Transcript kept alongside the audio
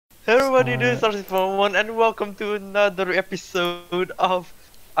everybody, this is RC1 and welcome to another episode of...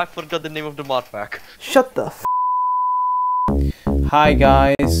 I forgot the name of the mod pack. Shut the f. Hi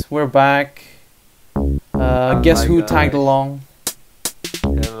guys, we're back. Guess who tagged along?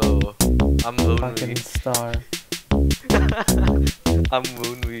 Hello, I'm Fucking Moonwee. star. I'm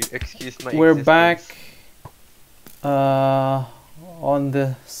Moonwee, excuse my We're existence. back on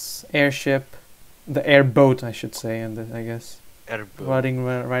the airship, the airboat I should say, and I guess Airboat.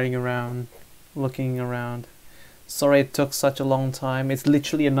 riding around, looking around. Sorry it took such a long time. It's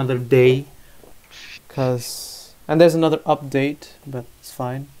literally another day, and there's another update, but it's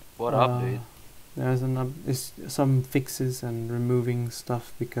fine. What update? There's some fixes and removing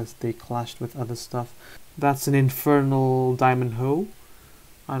stuff because they clashed with other stuff. That's an infernal diamond hoe.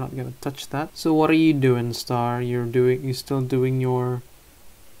 I'm not gonna touch that. So what are you doing, Star? You're still doing your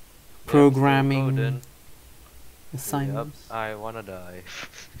programming assignments? Yep, I wanna die.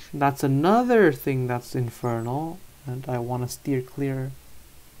 That's another thing that's infernal, and I wanna steer clear.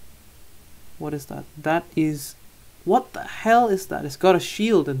 What is that? That is... What the hell is that? It's got a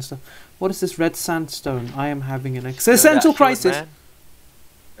shield and stuff. What is this red sandstone? I am having an existential crisis.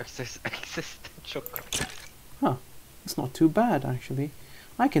 Existential crisis. Huh. It's not too bad, actually.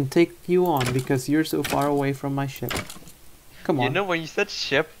 I can take you on because you're so far away from my ship. Come on. You know, when you said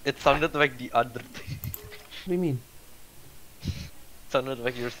ship, it sounded like the other thing. What do you mean? It sounded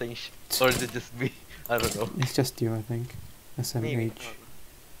like you were saying ship. Or is it just me? I don't know. It's just you, I think. Maybe.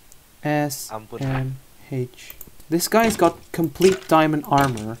 SMH. SMH. This guy's got complete diamond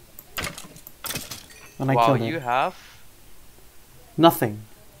armor. And I killed him. You have? Nothing.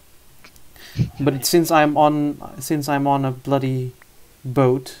 But since I'm on a bloody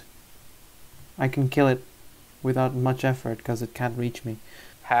boat, I can kill it without much effort because it can't reach me.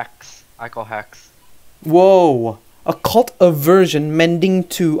 Hacks. I call hacks. Whoa! Occult aversion, mending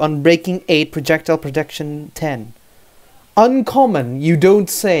 2, unbreaking 8, projectile protection 10. Uncommon, you don't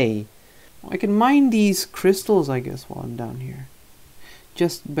say. I can mine these crystals, I guess, while I'm down here.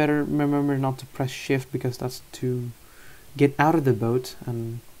 Just better remember not to press shift because that's to get out of the boat.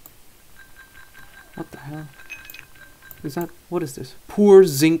 And what the hell is that? What is this? Poor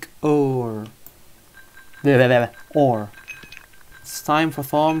zinc ore. Ore. It's time for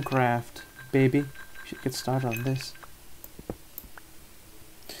Thaumcraft, baby. We should get started on this.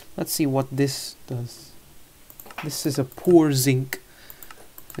 Let's see what this does. This is a poor zinc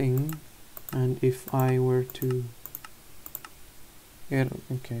thing. And if I were to...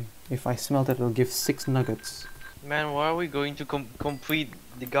 okay. If I smelt it, it'll give 6 nuggets. Man, why are we going to complete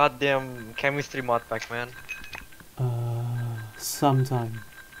the goddamn chemistry mod pack, man? Sometime.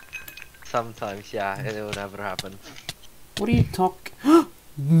 Sometimes, yeah, it will never happen. What are you talking?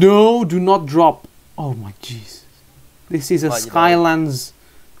 No, do not drop. Oh my Jesus. This is a Skylands.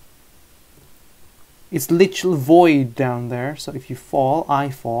 It's literal void down there, so if you fall, I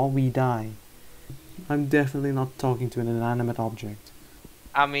fall, we die. I'm definitely not talking to an inanimate object.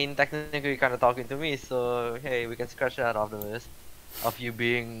 I mean, technically you're kinda talking to me, so hey, we can scratch that off the list. Of you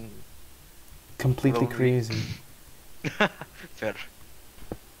being... completely lonely. crazy. Fair.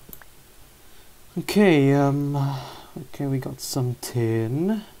 Okay, okay, we got some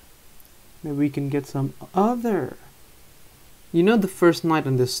tin. Maybe we can get some other. You know the first night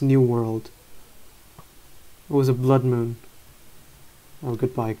on this new world? It was a blood moon. Oh,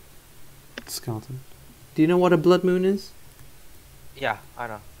 goodbye, skeleton. Do you know what a blood moon is? Yeah, I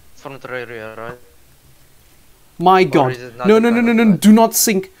know. It's from Terraria, right? My god. No, do not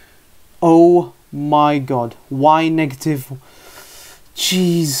sink. Oh my god. Why negative?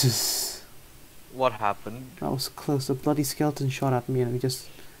 Jesus. What happened? That was close. A bloody skeleton shot at me and it just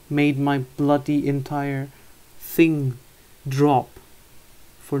made my bloody entire thing drop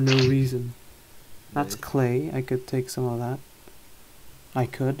for no reason. That's clay. I could take some of that. I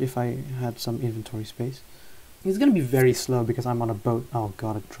could if I had some inventory space. It's gonna be very slow because I'm on a boat. Oh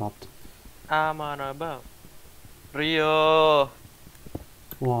god, it dropped. I'm on a boat. Rio!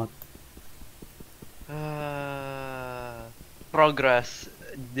 What? Progress.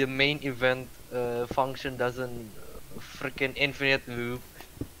 The main event function doesn't freaking infinite loop,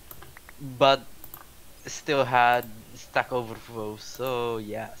 but still had Stack Overflow, so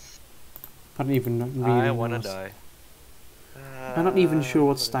yes. I don't even really I wanna die. I'm not even sure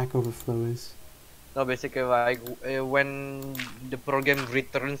what Stack Overflow is. No, basically like when the program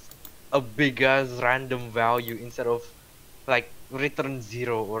returns a big ass random value instead of like return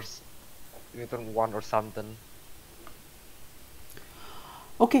 0 or return 1 or something.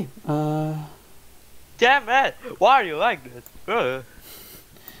 Okay, Damn it! Why are you like this?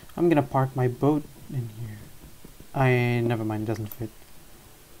 I'm gonna park my boat in here. Never mind, it doesn't fit.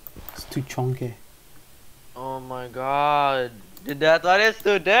 too chunky. Oh my god. The deadline is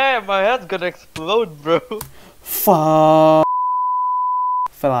today. My head's gonna explode, bro. Fuck.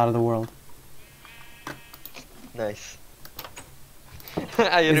 Fell out of the world. Nice.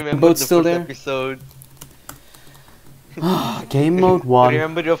 I Is the remember boat the still first there? episode. Game mode 1.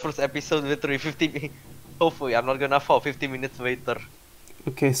 Remember the first episode literally 50 hopefully I'm not gonna fall 50 minutes later.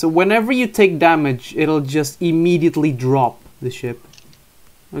 Okay, so whenever you take damage, it'll just immediately drop the ship.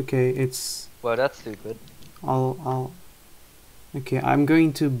 Okay, it's... Well, that's stupid. Okay, I'm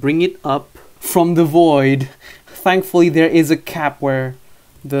going to bring it up from the void. Thankfully, there is a cap where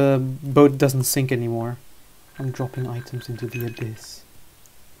the boat doesn't sink anymore. I'm dropping items into the abyss.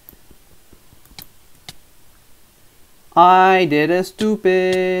 I did a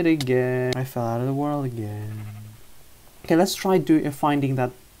stupid again. I fell out of the world again. Okay, let's try finding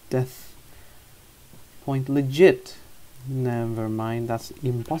that death point legit. Never mind, that's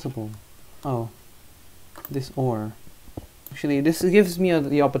impossible. Oh, this ore. Actually, this gives me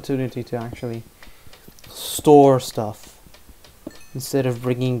the opportunity to actually store stuff instead of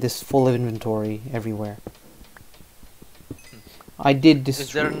bringing this full inventory everywhere. I did this.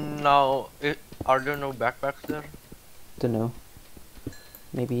 Is there now? Are there no backpacks there? Don't know.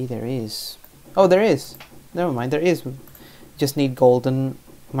 Maybe there is. Oh, there is. Never mind, there is. Just need golden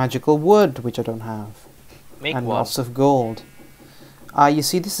magical wood, which I don't have. Make and one. lots of gold. You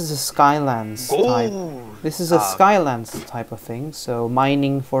see, this is a Skylands type. This is a Skylands type of thing. So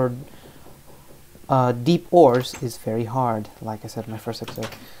mining for deep ores is very hard. Like I said in my first episode.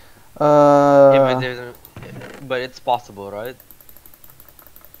 Yeah, but it's possible, right?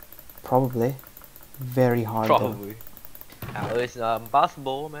 Probably. Very hard. Probably. At least not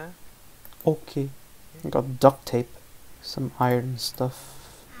impossible, man. Okay. I got duct tape, some iron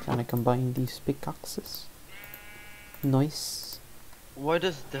stuff. Can I combine these pickaxes? Nice. Why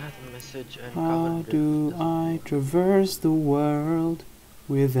does that message and How comment do I traverse the world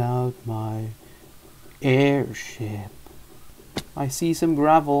without my airship? I see some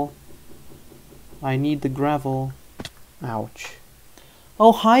gravel. I need the gravel. Ouch.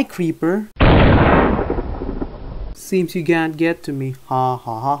 Oh, hi, creeper. Seems you can't get to me. Ha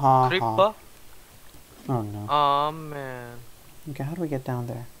ha ha ha. Creeper? Oh no. Oh man. Okay, how do we get down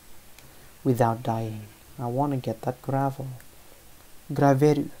there without dying? I want to get that gravel.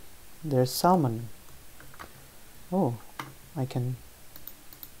 Graveru. There's salmon. Oh, I can...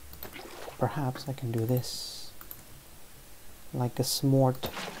 Perhaps I can do this. Like a smort.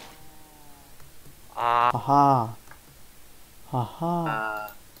 Haha. Haha.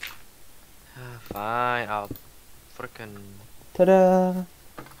 Fine, I'll frickin'... Ta-da!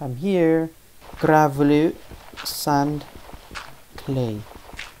 I'm here. Gravel, sand, clay.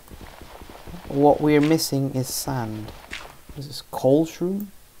 What we're missing is sand. This is coal shroom?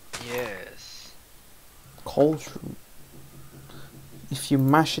 Yes. Coal shroom. If you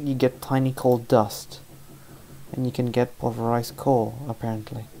mash it, you get tiny coal dust. And you can get pulverized coal,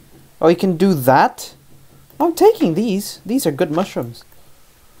 apparently. Oh, you can do that? I'm taking these. These are good mushrooms.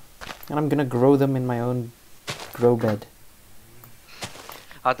 And I'm gonna grow them in my own grow bed.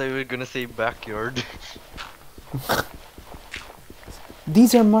 I thought you were gonna say backyard.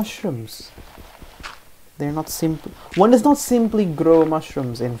 These are mushrooms. They're not simple. One does not simply grow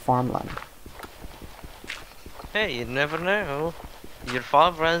mushrooms in farmland. Hey, you never know. Your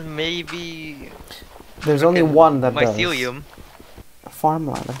farmland may be... There's only one that mycelium. does.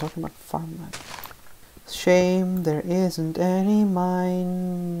 Farmland. I'm talking about farmland. Shame there isn't any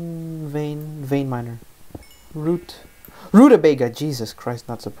vein miner. Rutabaga. Jesus Christ,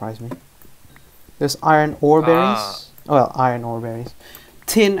 not surprise me. There's iron ore berries. Well, iron ore berries.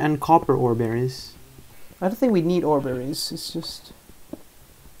 Tin and copper ore berries. I don't think we need ore berries. It's just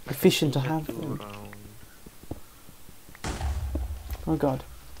efficient to have them. Oh god.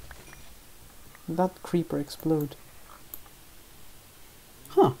 Did that creeper explode?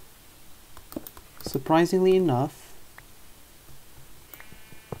 Huh. Surprisingly enough.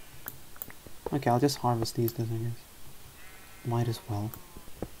 Okay, I'll just harvest these then, I guess. Might as well.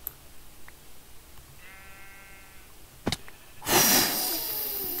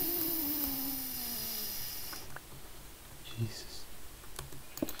 Jesus.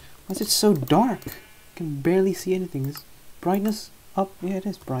 Why is it so dark? I can barely see anything. Is brightness up? Yeah, it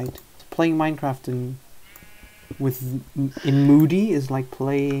is bright. Playing Minecraft in Moody is like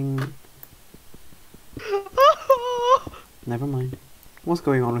playing... Never mind. What's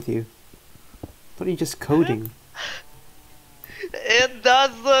going on with you? I thought you were just coding. It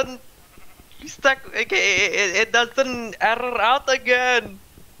doesn't stack. Okay, it doesn't error out again.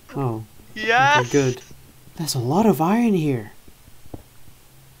 Oh. Yes. Okay, good. There's a lot of iron here.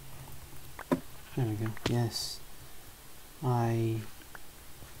 There we go. Yes.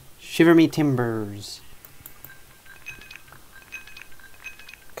 Shiver me timbers.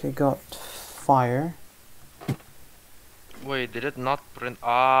 Okay, got fire. Wait, did it not print?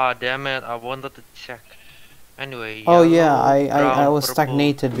 Ah, damn it! I wanted to check. Anyway, Oh yellow, yeah, I brown, was purple.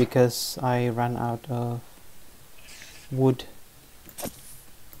 stagnated because I ran out of wood.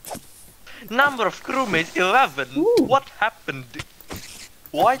 Number of crewmates 11. Ooh. What happened?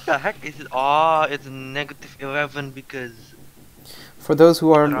 Why the heck is it? Ah, it's negative 11 because. For those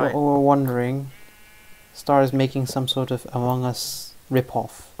who are Right. wondering, Star is making some sort of Among Us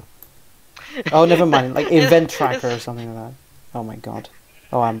ripoff. Oh, never mind, like event tracker or something like that. Oh my god.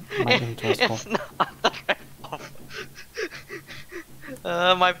 Oh, my intro is It's full. not a ripoff.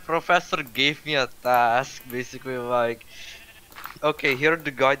 My professor gave me a task, basically like, okay, here are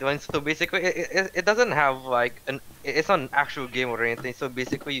the guidelines. So basically, it doesn't have like it's not an actual game or anything. So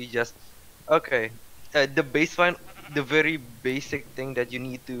basically, you just, okay, the baseline, the very basic thing that you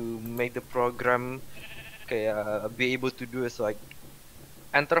need to make the program, okay, be able to do is like,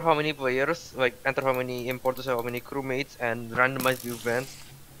 enter how many players, like enter how many importers, how many crewmates, and randomize the events.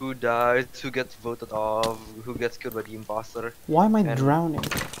 Who dies, who gets voted off, who gets killed by the imposter. Why am I And drowning?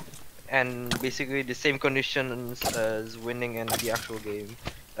 and basically the same conditions as winning in the actual game.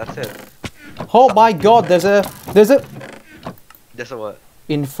 That's it. Oh my god, there's a That's what.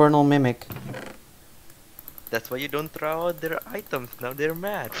 infernal mimic. That's why you don't throw out their items. Now they're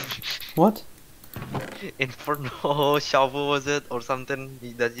mad. What? Infernal shovel was it or something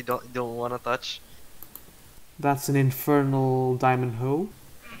that you don't wanna touch? That's an infernal diamond hoe.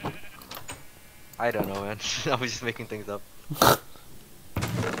 I don't know, man. I was just making things up.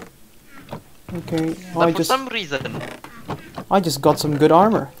 Okay. Oh, But for some reason. I just got some good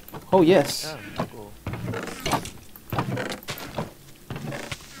armor. Oh yes. Yeah, cool.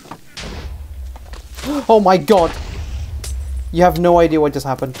 Oh my god. You have no idea what just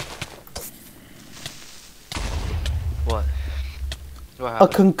happened. What? What A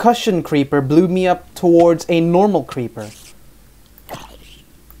happened? concussion creeper blew me up towards a normal creeper.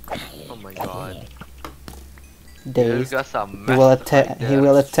 Oh my god. You Dazed. got some He will mess right he there.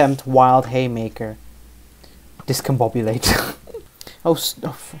 will attempt wild haymaker. Discombobulate.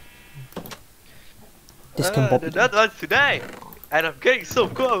 Discombobulate. The deadline's today, and I'm getting so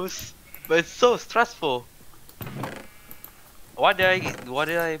close, but it's so stressful. Why did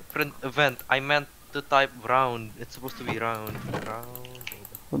I print event? I meant to type round. It's supposed to be round.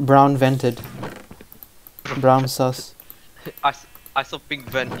 Round. Brown vented. Brown sus. I saw pink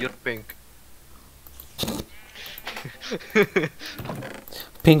vent. You're pink.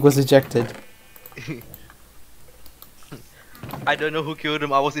 Pink was ejected. I don't know who killed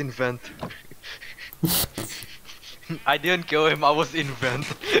him. I was in vent. I didn't kill him. I was in vent.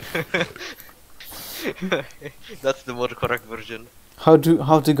 That's the more correct version. How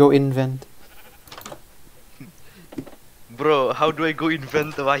to go invent? Bro, how do I go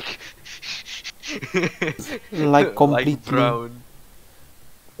invent like Like completely. like brown?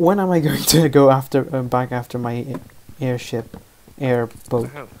 When am I going to go after back after my airboat?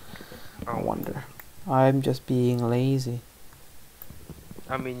 I wonder. I'm just being lazy.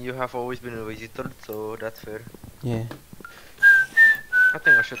 I mean, you have always been a visitor, so that's fair. Yeah. I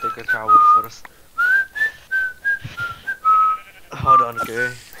think I should take a shower first. Hold on,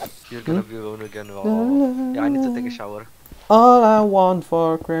 okay? You're gonna be alone again. Oh. Yeah, I need to take a shower. All I want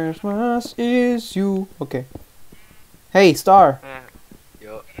for Christmas is you. Okay. Hey, Star.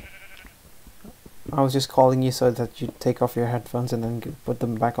 Yo. I was just calling you so that you take off your headphones and then put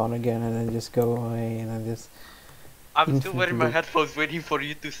them back on again and then just go away and then just... I'm still wearing my Infinitely. headphones waiting for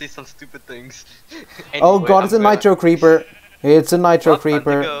you to say some stupid things. Oh Anyway, god, it's a I'm gonna- nitro creeper. It's a nitro Well, time to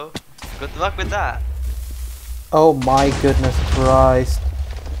creeper. go. Good luck with that. Oh my goodness Christ.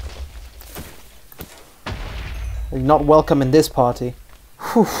 You're not welcome in this party.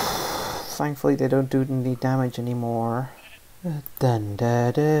 Whew. Thankfully they don't do any damage anymore. Dun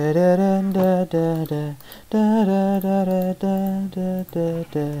da da da dun da da da da da da da da da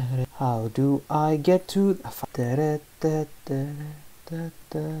da. How do I get to da da da da da da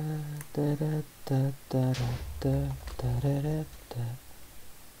da da da da da da da da.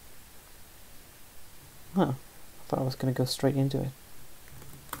 Huh. I thought I was gonna go straight into it.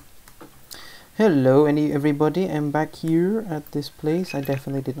 Hello everybody, I'm back here at this place. I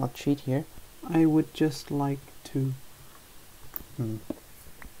definitely did not cheat here. I would just like to...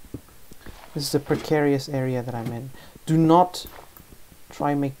 This is a precarious area that I'm in. Do not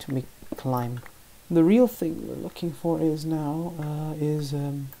try to make climb. The real thing we're looking for is now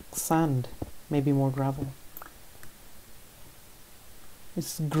sand, maybe more gravel.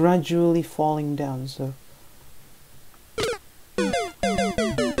 It's gradually falling down, so...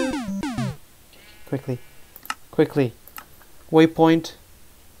 Quickly. Quickly. Waypoint.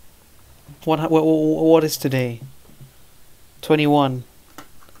 What is today? 21.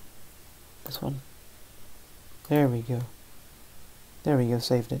 This one. There we go. There we go,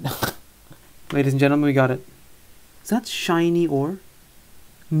 saved it. Ladies and gentlemen, we got it. Is that shiny ore?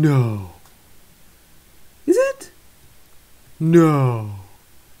 No. Is it? No.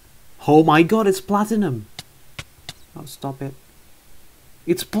 Oh my god, it's platinum. Oh, stop it.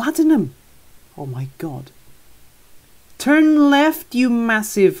 It's platinum. Oh my god. Turn left, you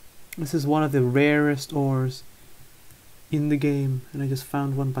massive... This is one of the rarest ores in the game. And I just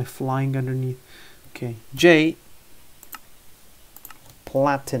found one by flying underneath. Okay. J.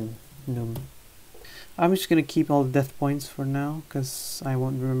 Platinum. I'm just gonna keep all the death points for now, because I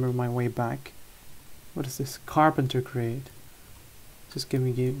won't remember my way back. What is this? Carpenter crate. Just give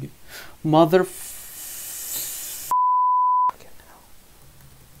me... Mother...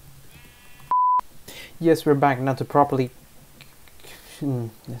 Yes, we're back now to properly...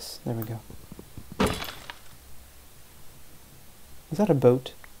 Yes, there we go. Is that a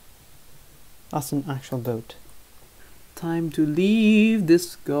boat? That's an actual boat. Time to leave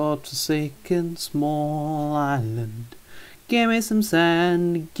this godforsaken small island. Give me some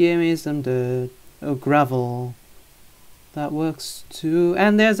sand, give me some dirt. Oh, gravel. That works too.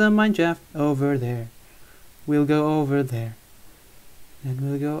 And there's a mine shaft over there. We'll go over there. And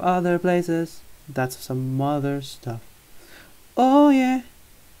we'll go other places. That's some other stuff. Oh yeah.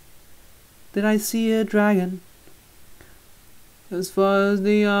 Did I see a dragon? As far as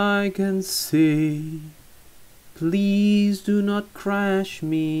the eye can see. Please do not crash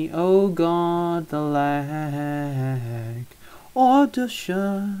me. Oh god, the lag.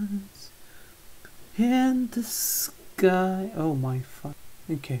 Auditions in the sky. Oh my fuck.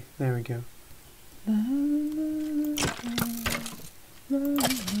 Okay, there we go.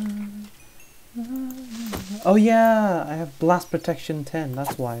 Oh yeah, I have blast protection 10,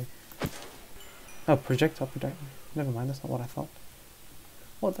 that's why. Oh, projectile protection. Never mind, that's not what I thought.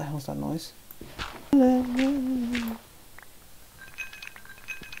 What the hell's that noise?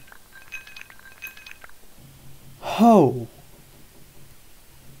 Oh!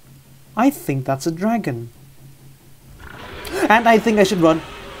 I think that's a dragon. And I think I should run.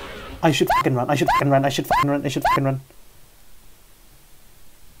 I should fucking run. I should fucking run. I should fucking run. I should fucking run.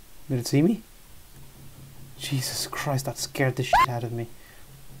 Did it see me? Jesus Christ, that scared the shit out of me.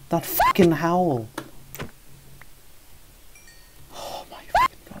 That fucking howl. Oh my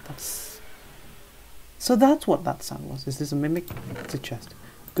fucking god, that's... So that's what that sound was. Is this a mimic? It's a chest.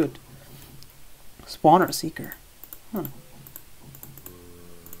 Good. Spawner seeker. Huh.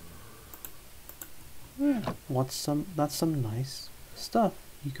 Yeah. That's some nice stuff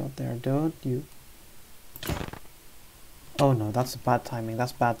you got there, don't you? Oh no, that's bad timing.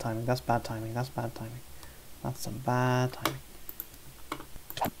 That's bad timing. That's bad timing. That's bad timing. That's some bad timing.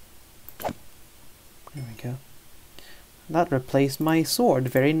 There we go. That replaced my sword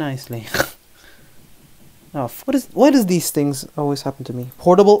very nicely. Oh, why does these things always happen to me?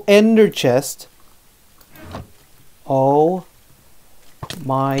 Portable ender chest. Oh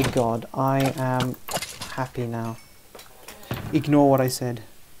my god, I am happy now. Ignore what I said.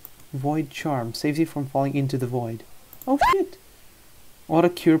 Void charm saves you from falling into the void. Oh shit. Auto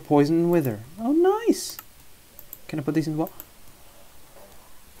cure poison and wither. Oh nice. Can I put these in what?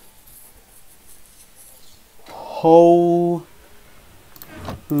 Holy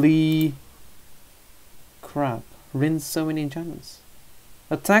crap. Rinse so many enchantments.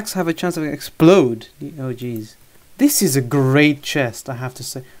 Attacks have a chance of explode. Oh jeez. This is a great chest, I have to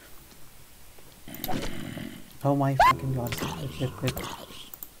say. Oh my fucking god. It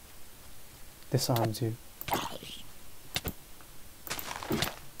disarms you.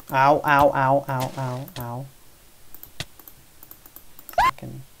 Ow, ow, ow, ow, ow, ow.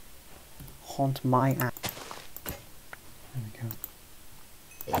 Fucking haunt my ass. There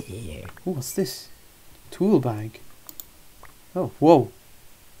we go. Ooh, what's this? Tool bag. Oh, whoa.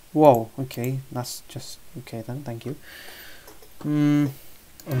 Whoa, okay, that's just... Okay then, thank you.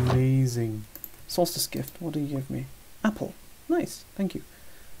 Amazing. Solstice gift, what do you give me? Apple. Nice, thank you.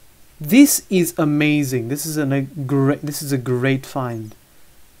 This is amazing. This is a great find.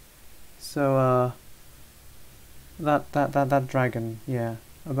 So that dragon, yeah.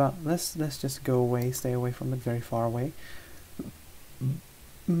 Let's just go away, stay away from it, very far away.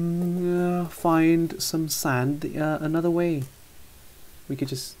 Find some sand another way. We could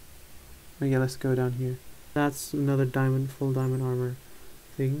just... Oh yeah, let's go down here. That's another full diamond armor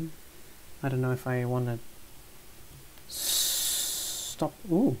thing. I don't know if I want to stop.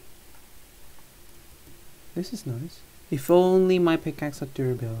 Ooh. This is nice. If only my pickaxe had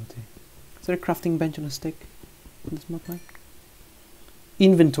durability. Is there a crafting bench on a stick on this mod pack?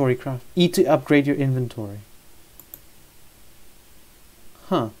 Inventory craft. E to upgrade your inventory.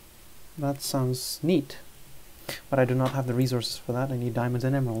 Huh. That sounds neat. But I do not have the resources for that. I need diamonds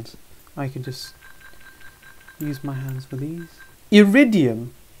and emeralds. I can just use my hands for these.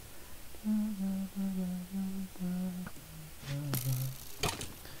 Iridium!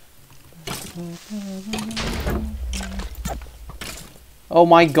 Oh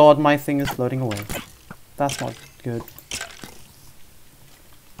my god, my thing is floating away. That's not good.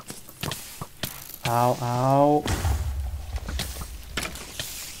 Ow, ow.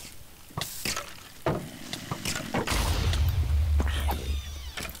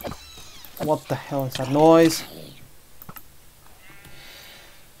 What the hell is that noise?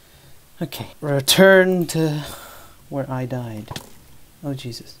 Okay, return to where I died. Oh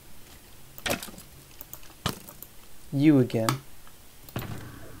Jesus. You again.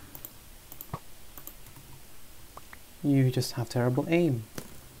 You just have terrible aim.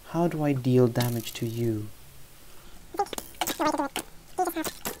 How do I deal damage to you?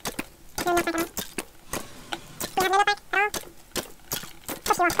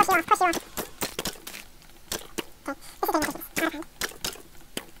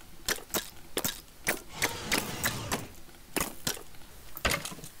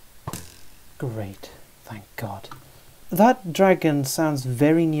 Great, thank God. That dragon sounds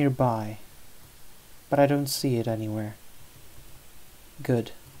very nearby, but I don't see it anywhere.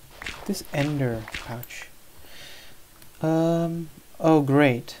 Good. This ender pouch. Oh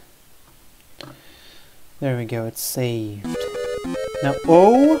great. There we go, it's saved. Now,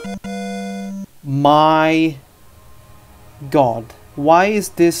 oh my God. Why is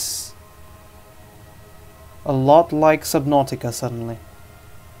this a lot like Subnautica suddenly?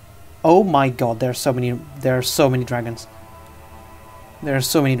 Oh my God, there are so many dragons. There are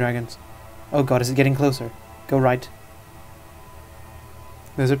so many dragons. Oh God, is it getting closer? Go right.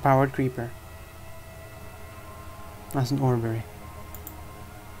 There's a powered creeper. That's an orberry.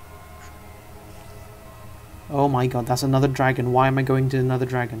 Oh my God, that's another dragon. Why am I going to another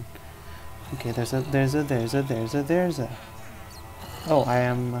dragon? Okay, there's a. Oh, I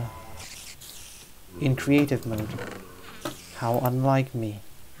am in creative mode. How unlike me.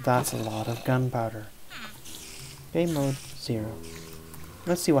 That's a lot of gunpowder. Game mode 0.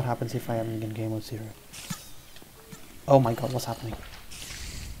 Let's see what happens if I am in game mode 0. Oh my God, what's happening?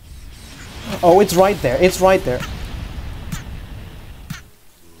 Oh, it's right there. It's right there.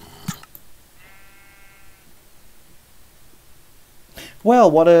 Well,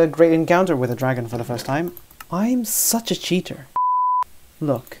 what a great encounter with a dragon for the first time. I'm such a cheater.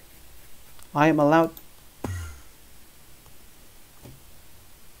 Look, I am allowed...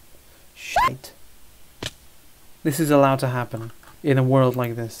 Shite. This is allowed to happen in a world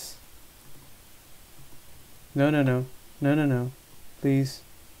like this. No, no, no. No, no, no. Please.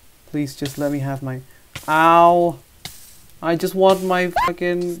 Please just let me have my... Ow! I just want my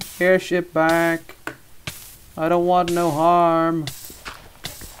fucking airship back. I don't want no harm.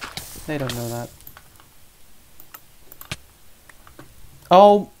 They don't know that.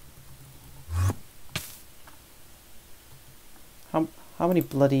 Oh! How many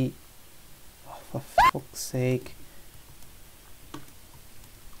bloody... Oh, for fuck's sake.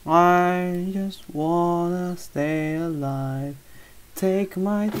 I just wanna stay alive. Take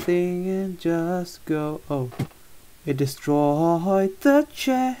my thing and just go. Oh. It destroyed the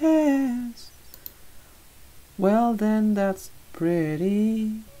chest. Well then, that's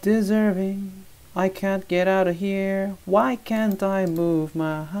pretty deserving. I can't get out of here. Why can't I move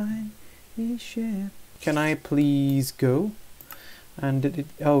my ship? Can I please go? And did it...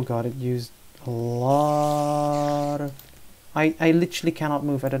 Oh god, it used a lot of... I literally cannot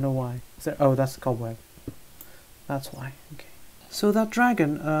move. I don't know why. Is there... Oh, that's the cobweb. That's why. Okay. So that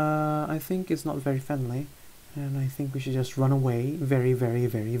dragon, I think is not very friendly. And I think we should just run away very, very,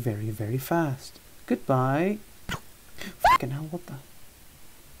 very, very, very fast. Goodbye. Fucking hell, what the...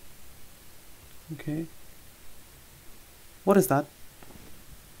 Okay. What is that?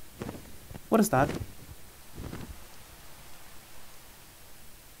 What is that?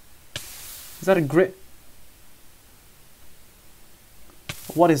 Is that a grit?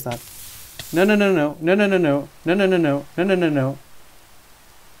 What is that? No, no, no, no, no, no, no, no, no, no, no, no, no, no, no, no.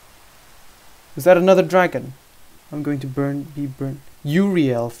 Is that another dragon? I'm going to be burnt.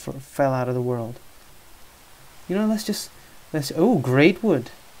 Uriel fell out of the world. You know, let's... Oh, great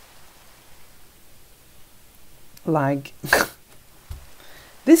wood. Like...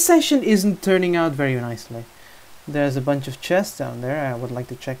 This session isn't turning out very nicely. There's a bunch of chests down there. I would like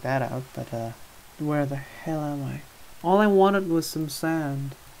to check that out, but where the hell am I? All I wanted was some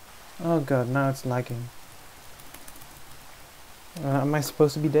sand. Oh god, now it's lagging. Am I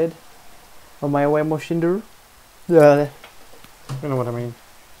supposed to be dead? Am I away Moshinderu? Yeah. You know what I mean.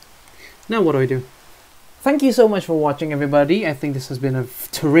 Now what do I do? Thank you so much for watching, everybody. I think this has been a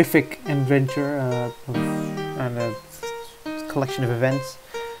terrific adventure and a collection of events.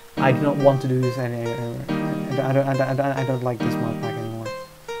 I do not want to do this anymore. I don't like this mod pack anymore.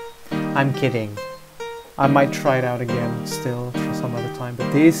 I'm kidding. I might try it out again still for some other time,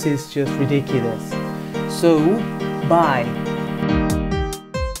 but this is just ridiculous. So, bye.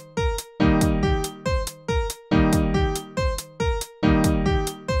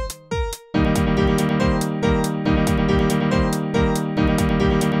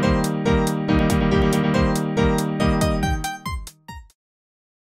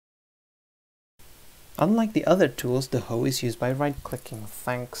 Unlike the other tools, the hoe is used by right-clicking.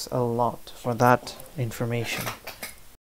 Thanks a lot for that information.